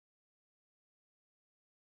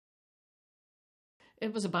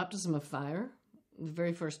It was a baptism of fire. The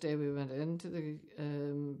very first day we went into the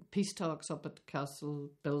peace talks up at Castle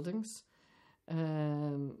Buildings,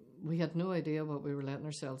 we had no idea what we were letting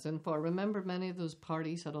ourselves in for. Remember, many of those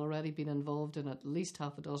parties had already been involved in at least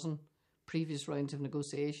half a dozen previous rounds of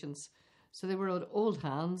negotiations. So they were old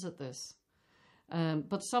hands at this.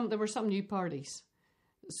 But there were some new parties.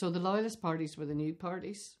 So the loyalist parties were the new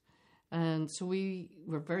parties. And so we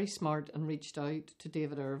were very smart and reached out to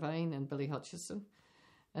David Irvine and Billy Hutchison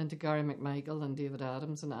and to Gary McMichael and David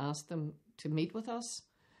Adams and asked them to meet with us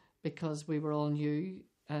because we were all new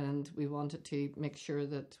and we wanted to make sure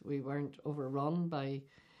that we weren't overrun by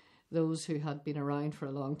those who had been around for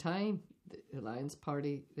a long time. The Alliance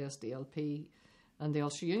Party, the SDLP and the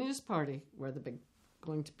Ulster Unionist Party were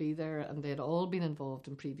going to be there, and they had all been involved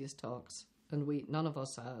in previous talks and none of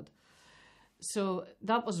us had. So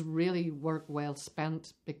that was really work well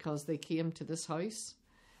spent because they came to this house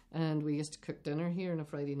and we used to cook dinner here on a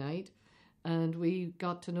Friday night and we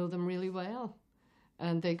got to know them really well.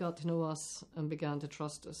 And they got to know us and began to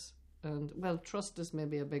trust us. And, well, trust is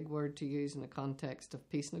maybe a big word to use in the context of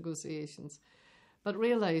peace negotiations, but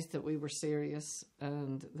realised that we were serious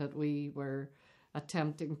and that we were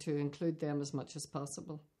attempting to include them as much as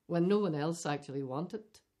possible when no one else actually wanted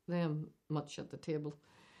them much at the table.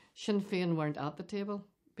 Sinn Féin weren't at the table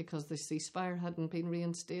because the ceasefire hadn't been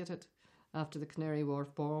reinstated after the Canary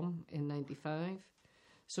Wharf bomb in 95.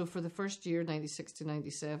 So for the first year, 96 to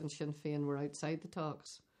 97, Sinn Féin were outside the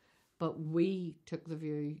talks. But we took the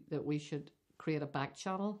view that we should create a back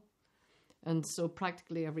channel. And so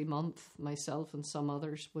practically every month, myself and some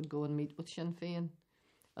others would go and meet with Sinn Féin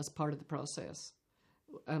as part of the process.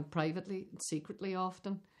 Privately, secretly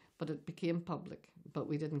often, but it became public. But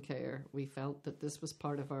we didn't care. We felt that this was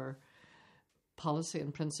part of our policy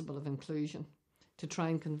and principle of inclusion, to try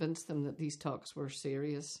and convince them that these talks were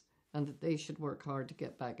serious and that they should work hard to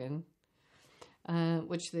get back in,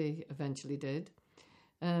 which they eventually did.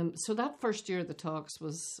 So that first year of the talks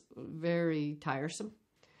was very tiresome.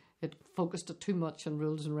 It focused too much on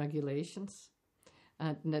rules and regulations,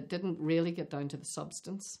 and it didn't really get down to the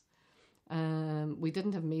substance. We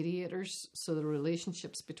didn't have mediators, so the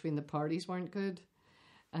relationships between the parties weren't good.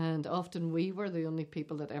 And often we were the only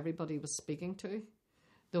people that everybody was speaking to.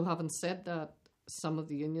 Though having said that, some of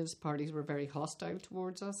the unionist parties were very hostile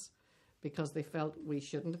towards us because they felt we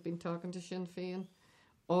shouldn't have been talking to Sinn Féin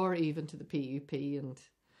or even to the PUP and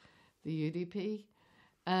the UDP.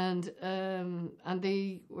 And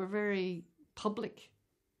they were very public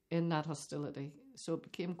in that hostility. So it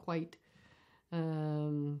became quite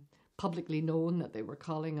publicly known that they were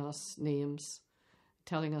calling us names,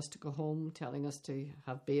 telling us to go home, telling us to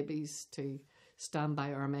have babies, to stand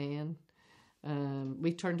by our men.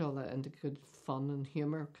 We turned all that into good fun and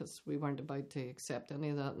humour because we weren't about to accept any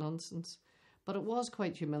of that nonsense. But it was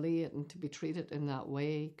quite humiliating to be treated in that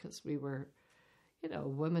way because we were,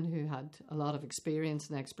 women who had a lot of experience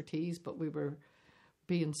and expertise, but we were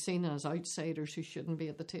being seen as outsiders who shouldn't be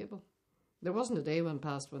at the table. There wasn't a day went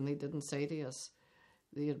past when they didn't say to us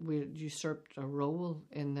we had usurped a role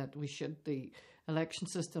in that the election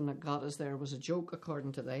system that got us there was a joke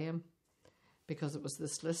according to them, because it was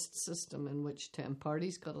this list system in which 10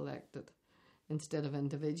 parties got elected instead of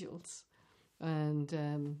individuals.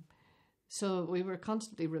 And so we were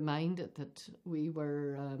constantly reminded that we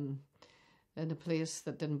were in a place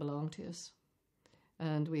that didn't belong to us.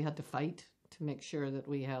 And we had to fight to make sure that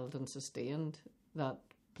we held and sustained that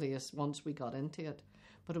place once we got into it.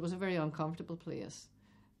 But it was a very uncomfortable place.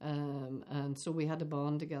 And so we had to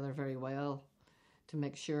bond together very well to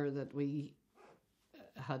make sure that we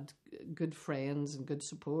had good friends and good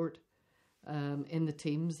support in the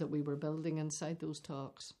teams that we were building inside those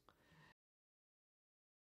talks.